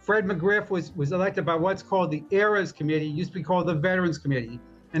America. Fred McGriff was elected by what's called the Eras Committee, used to be called the Veterans Committee.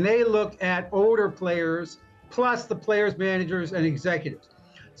 And they look at older players, plus the players, managers, and executives.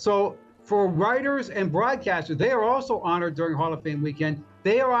 So for writers and broadcasters, they are also honored during Hall of Fame weekend.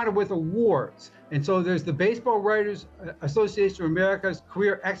 They are honored with awards. And so there's the Baseball Writers Association of America's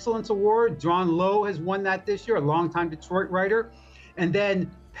Career Excellence Award. John Lowe has won that this year, a longtime Detroit writer. And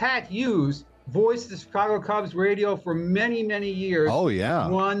then Pat Hughes voiced the Chicago Cubs radio for many, many years. Oh, yeah.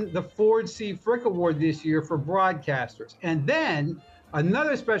 Won the Ford C. Frick Award this year for broadcasters. And then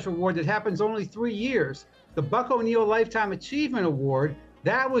another special award that happens only 3 years, the Buck O'Neil Lifetime Achievement Award.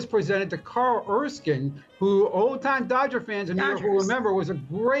 That was presented to Carl Erskine, who old-time Dodger fans in New York will remember was a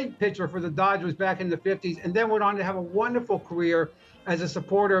great pitcher for the Dodgers back in the 50s, and then went on to have a wonderful career as a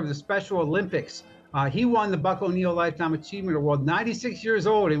supporter of the Special Olympics. He won the Buck O'Neil Lifetime Achievement Award, 96 years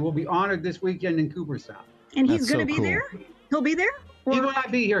old, and will be honored this weekend in Cooperstown. And he's going to be there? He'll be there? He will not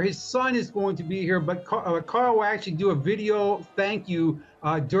be here. His son is going to be here, but Carl will actually do a video thank you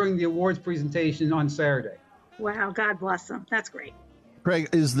during the awards presentation on Saturday. Wow, God bless him. That's great. Craig,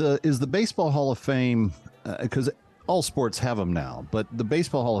 is the Baseball Hall of Fame, because all sports have them now, but the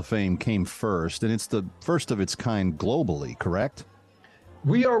Baseball Hall of Fame came first, and it's the first of its kind globally, correct?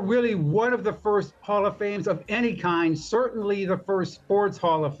 We are really one of the first Hall of Fames of any kind, certainly the first sports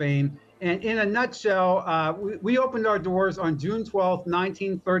Hall of Fame. And in a nutshell, we opened our doors on June 12th,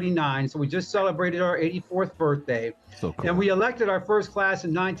 1939. So we just celebrated our 84th birthday. So cool. And we elected our first class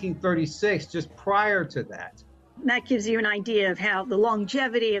in 1936, just prior to that. That gives you an idea of how the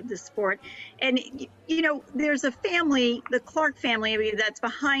longevity of the sport. And, you know, there's a family, the Clark family, that's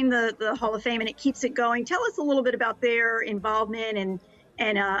behind the Hall of Fame, and it keeps it going. Tell us a little bit about their involvement.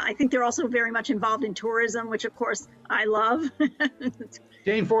 And I think they're also very much involved in tourism, which, of course, I love.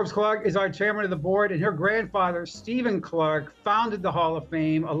 Jane Forbes Clark is our chairman of the board, and her grandfather, Stephen Clark, founded the Hall of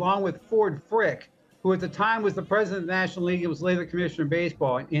Fame along with Ford Frick, who at the time was the president of the National League and was later commissioner of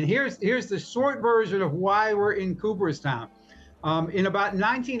baseball. And here's the short version of why we're in Cooperstown. In about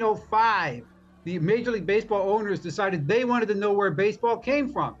 1905, the Major League Baseball owners decided they wanted to know where baseball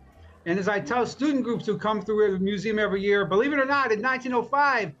came from. And as I tell student groups who come through the museum every year, believe it or not, in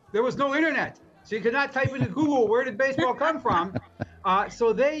 1905, there was no internet. So you could not type into Google, where did baseball come from?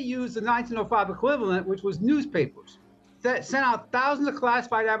 So they used the 1905 equivalent, which was newspapers. That sent out thousands of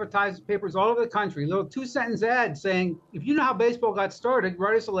classified advertising papers all over the country, little 2-sentence ads saying, if you know how baseball got started,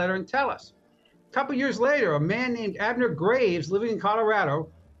 write us a letter and tell us. A couple years later, a man named Abner Graves, living in Colorado,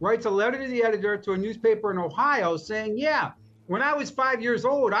 writes a letter to the editor to a newspaper in Ohio saying, yeah, when I was 5 years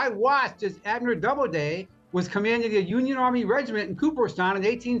old, I watched as Abner Doubleday was commanding a Union Army regiment in Cooperstown in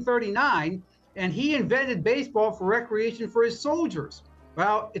 1839, and he invented baseball for recreation for his soldiers.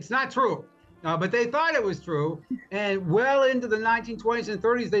 Well, it's not true, but they thought it was true, and well into the 1920s and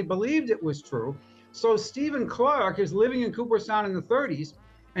 30s, they believed it was true. So Stephen Clark is living in Cooperstown in the 30s,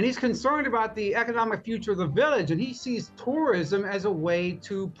 and he's concerned about the economic future of the village, and he sees tourism as a way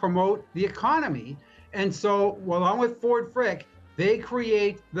to promote the economy. And so, along with Ford Frick, they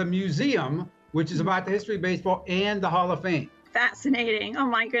create the museum, which is about the history of baseball, and the Hall of Fame. Fascinating. Oh,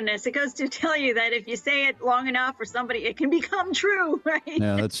 my goodness. It goes to tell you that if you say it long enough for somebody, it can become true, right?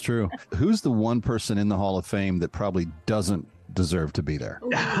 Yeah, that's true. Who's the one person in the Hall of Fame that probably doesn't deserve to be there?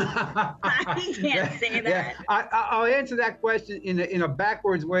 I can't say that. Yeah, I'll answer that question in a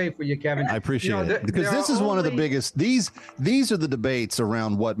backwards way for you, Kevin. I appreciate it, because this is one of the biggest. These are the debates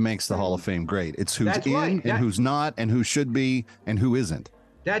around what makes the Hall of Fame great. It's who's That's in right. and who's not, and who should be and who isn't.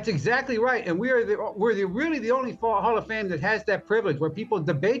 That's exactly right, and we're really the only Hall of Fame that has that privilege where people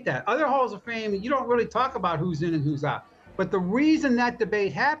debate that. Other Halls of Fame, you don't really talk about who's in and who's out. But the reason that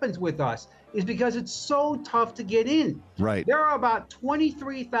debate happens with us is because it's so tough to get in. Right. There are about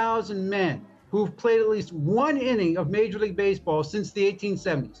 23,000 men who've played at least one inning of Major League Baseball since the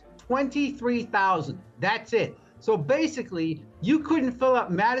 1870s. 23,000. That's it. So basically, you couldn't fill up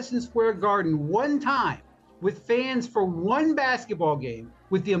Madison Square Garden one time with fans for one basketball game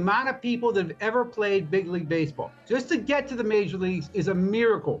with the amount of people that have ever played big league baseball. Just to get to the major leagues is a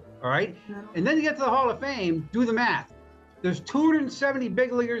miracle, all right? And then to get to the Hall of Fame, do the math. There's 270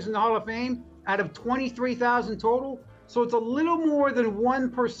 big leaguers in the Hall of Fame out of 23,000 total. So it's a little more than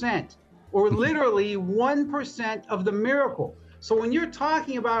 1%, or literally 1% of the miracle. So when you're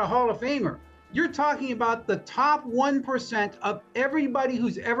talking about a Hall of Famer, you're talking about the top 1% of everybody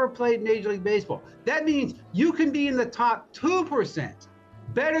who's ever played Major League Baseball. That means you can be in the top 2%,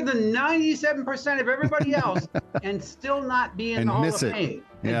 better than 97% of everybody else, and still not be in the Hall of Fame.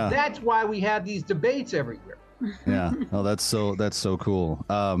 Yeah. And that's why we have these debates every year. Yeah. Oh, that's so cool.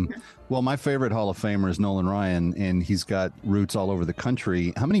 Well, my favorite Hall of Famer is Nolan Ryan, and he's got roots all over the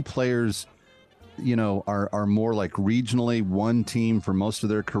country. How many players, are more like regionally one team for most of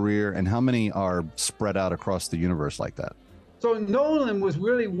their career, and how many are spread out across the universe like that? So Nolan was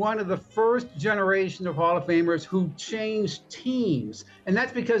really one of the first generation of Hall of Famers who changed teams. And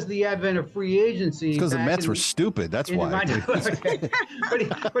that's because of the advent of free agency. Because the Mets were stupid. That's why.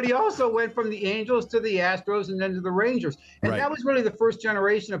 But he also went from the Angels to the Astros and then to the Rangers. And that was really the first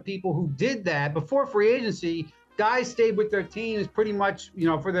generation of people who did that. Before free agency, guys stayed with their teams pretty much,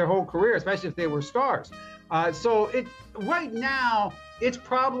 for their whole career, especially if they were stars. Right now, it's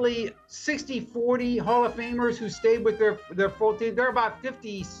probably 60-40 Hall of Famers who stayed with their full team. There are about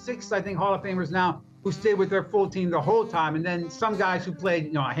 56, I think, Hall of Famers now who stayed with their full team the whole time. And then some guys who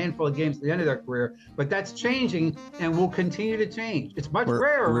played, a handful of games at the end of their career. But that's changing and will continue to change. It's much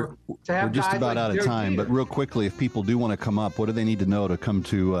rarer to have We're just guys about like out of Derek time. Jeter. But real quickly, if people do want to come up, what do they need to know to come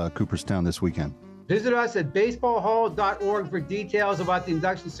to Cooperstown this weekend? Visit us at baseballhall.org for details about the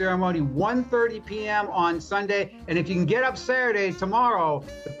induction ceremony, 1:30 p.m. on Sunday. And if you can get up Saturday, tomorrow,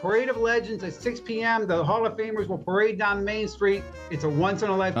 the Parade of Legends at 6 p.m., the Hall of Famers will parade down Main Street. It's a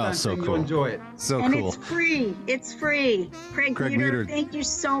once-in-a-lifetime thing. Cool. You'll enjoy it. And it's free. It's free. Craig Muter, thank you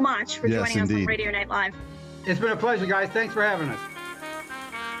so much for joining us on Radio Night Live. It's been a pleasure, guys. Thanks for having us.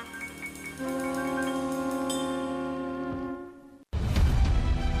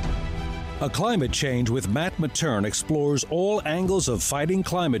 A Climate Change with Matt Matern explores all angles of fighting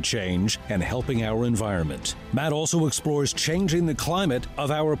climate change and helping our environment. Matt also explores changing the climate of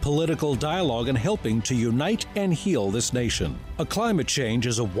our political dialogue and helping to unite and heal this nation. A Climate Change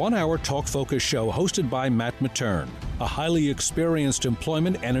is a 1-hour talk-focused show hosted by Matt Matern, a highly experienced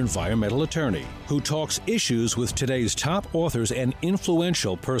employment and environmental attorney who talks issues with today's top authors and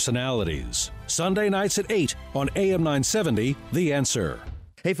influential personalities. Sunday nights at 8 on AM 970, The Answer.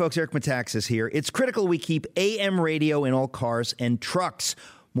 Hey folks, Eric Metaxas here. It's critical we keep AM radio in all cars and trucks.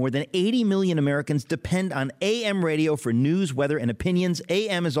 More than 80 million Americans depend on AM radio for news, weather, and opinions.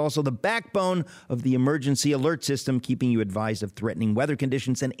 AM is also the backbone of the emergency alert system, keeping you advised of threatening weather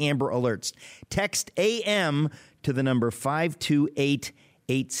conditions and amber alerts. Text AM to the number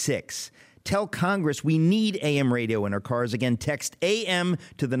 52886. Tell Congress we need AM radio in our cars. Again, text AM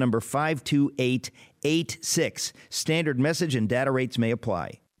to the number 52886. Standard message and data rates may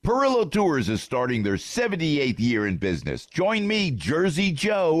apply. Perillo Tours is starting their 78th year in business. Join me, Jersey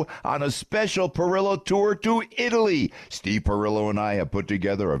Joe, on a special Perillo tour to Italy. Steve Perillo and I have put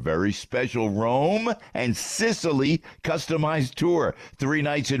together a very special Rome and Sicily customized tour. 3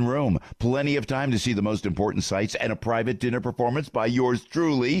 nights in Rome, plenty of time to see the most important sights, and a private dinner performance by yours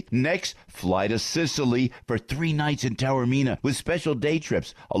truly. Next, fly to Sicily for 3 nights in Taormina with special day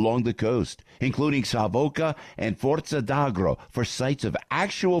trips along the coast, including Savoca and Forza d'Agro for sights of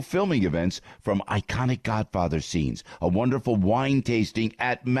actual filming events from iconic Godfather scenes, a wonderful wine tasting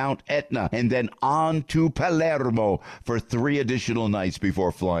at Mount Etna, and then on to Palermo for 3 additional nights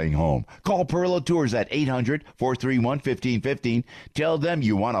before flying home. Call Perillo Tours at 800-431-1515. Tell them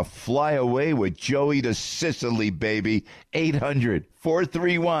you want to fly away with Joey to Sicily, baby.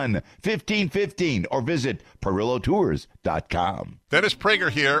 800-431-1515 or visit PerilloTours.com. Dennis Prager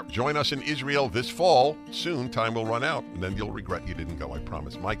here. Join us in Israel this fall. Soon, time will run out, and then you'll regret you didn't go, I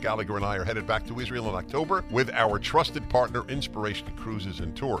promise. Mike Gallagher and I are headed back to Israel in October with our trusted partner, Inspiration Cruises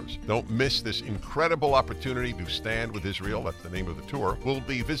and Tours. Don't miss this incredible opportunity to stand with Israel. That's the name of the tour. We'll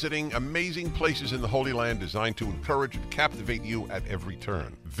be visiting amazing places in the Holy Land designed to encourage and captivate you at every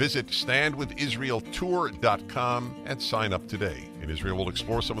turn. Visit standwithisraeltour.com and sign up today. In Israel, we'll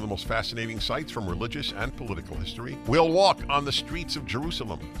explore some of the most fascinating sites from religious and political history. We'll walk on the streets of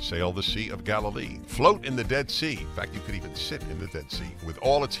Jerusalem, sail the Sea of Galilee, float in the Dead Sea. In fact, you could even sit in the Dead Sea with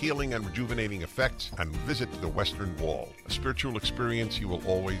all its healing and rejuvenating effects, and visit the Western Wall, a spiritual experience you will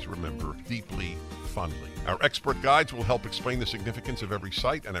always remember deeply, fondly. Our expert guides will help explain the significance of every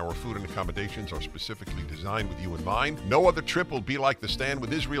site, and our food and accommodations are specifically designed with you in mind. No other trip will be like the Stand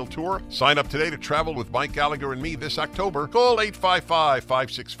with Israel tour. Sign up today to travel with Mike Gallagher and me this October. Call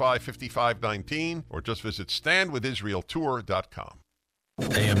 855-565-5519 or just visit standwithisraeltour.com.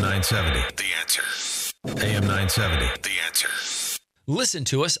 AM 970, The Answer. AM 970, The Answer. Listen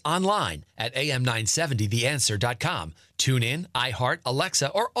to us online at am970theanswer.com. Tune in, iHeart, Alexa,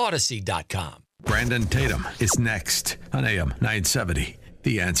 or Odyssey.com. Brandon Tatum is next on AM 970,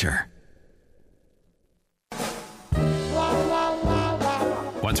 The Answer.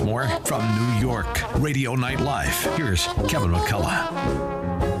 Once more from New York, Radio Night Live. Here's Kevin McCullough.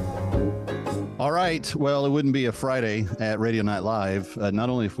 All right. Well, it wouldn't be a Friday at Radio Night Live, not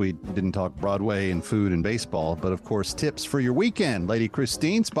only if we didn't talk Broadway and food and baseball, but of course, tips for your weekend. Lady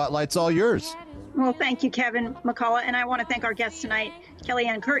Christine, spotlight's all yours. Well, thank you, Kevin McCullough. And I want to thank our guest tonight,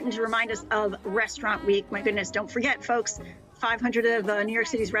 Kellyanne Curtin, to remind us of Restaurant Week. My goodness, don't forget, folks, 500 of New York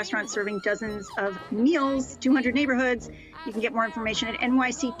City's restaurants serving dozens of meals, 200 neighborhoods. You can get more information at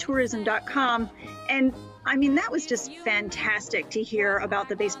nyctourism.com. And I mean, that was just fantastic to hear about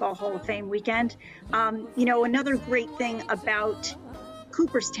the Baseball Hall of Fame weekend. Another great thing about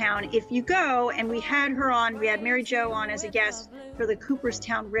Cooperstown, if you go, and we had Mary Jo on as a guest for the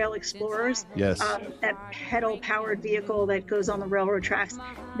Cooperstown Rail Explorers. Yes. That pedal-powered vehicle that goes on the railroad tracks.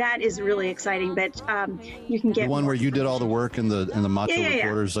 That is really exciting, but you can get... The one where you did all the work in the macho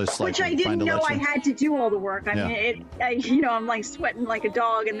reporters. Which I didn't know I had to do all the work. I mean, I'm like sweating like a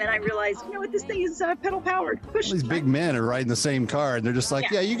dog, and then I realized, this thing is pedal-powered. Push. These big men are riding the same car, and they're just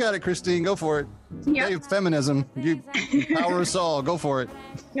like, yeah, you got it, Christine, go for it. Yep. Hey, feminism, you power us all, go for it.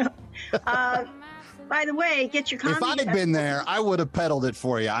 By the way, get your comedy. If I'd been there, I would have pedaled it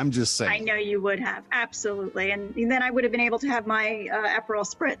for you. I'm just saying. I know you would have. Absolutely. And then I would have been able to have my Aperol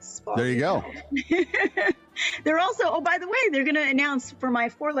Spritz. There you go. They're also, by the way, they're going to announce for my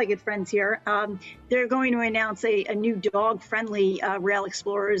four-legged friends here, they're going to announce a new dog-friendly Rail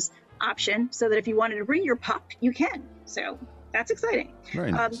Explorers option so that if you wanted to bring your pup, you can. So that's exciting.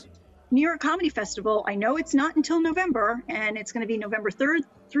 Very nice. New York Comedy Festival, I know it's not until November, and it's going to be November 3rd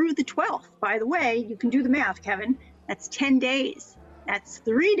through the 12th. By the way, you can do the math, Kevin. That's 10 days. That's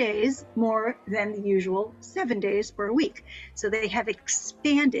 3 days more than the usual 7 days for a week. So they have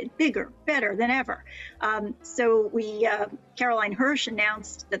expanded, bigger, better than ever. Caroline Hirsch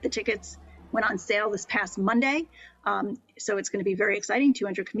announced that the tickets went on sale this past Monday. So it's going to be very exciting.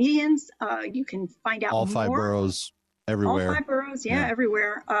 200 comedians. You can find out all more. 5 boroughs, everywhere. All 5 boroughs,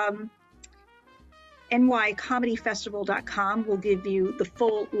 everywhere. nycomedyfestival.com will give you the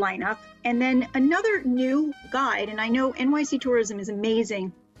full lineup. And then another new guide, and I know NYC Tourism is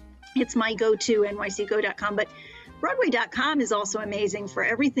amazing. It's my go-to, nycgo.com, but Broadway.com is also amazing for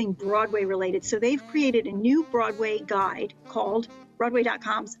everything Broadway related. So they've created a new Broadway guide called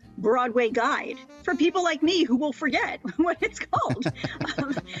Broadway.com's Broadway Guide for people like me who will forget what it's called.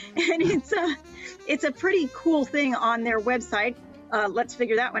 And it's a pretty cool thing on their website. Let's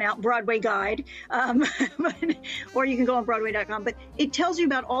figure that one out, Broadway Guide. Or you can go on Broadway.com. But it tells you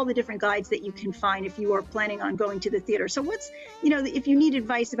about all the different guides that you can find if you are planning on going to the theater. So if you need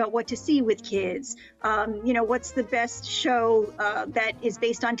advice about what to see with kids, what's the best show that is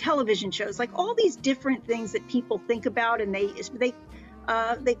based on television shows, like all these different things that people think about, and they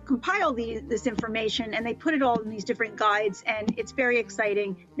compile this information and they put it all in these different guides, and it's very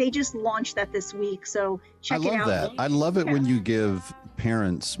exciting. They just launched that this week, so check it out. I love that. I love it when you give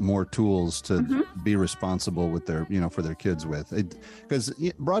parents more tools to be responsible with their, for their kids with it, because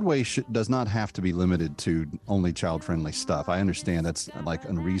Broadway does not have to be limited to only child-friendly stuff. I understand that's like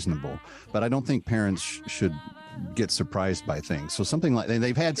unreasonable, but I don't think parents should get surprised by things. So something like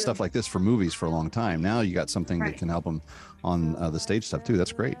they've had stuff like this for movies for a long time. Now you got something that can help them on the stage stuff too.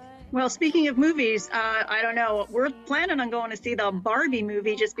 That's great. Well, speaking of movies, I don't know. We're planning on going to see the Barbie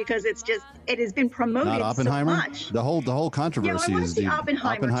movie just because it has been promoted Not Oppenheimer? so much. The whole controversy is the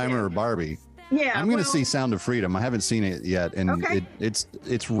Oppenheimer or Barbie. Yeah, I'm going to see Sound of Freedom. I haven't seen it yet, and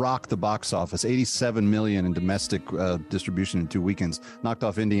it's rocked the box office. 87 million in domestic distribution in 2 weekends. Knocked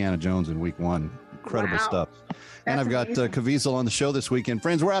off Indiana Jones in week 1. Incredible stuff. And I've got Caviezel on the show this weekend.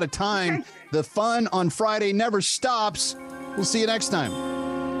 Friends, we're out of time. The fun on Friday never stops. We'll see you next time.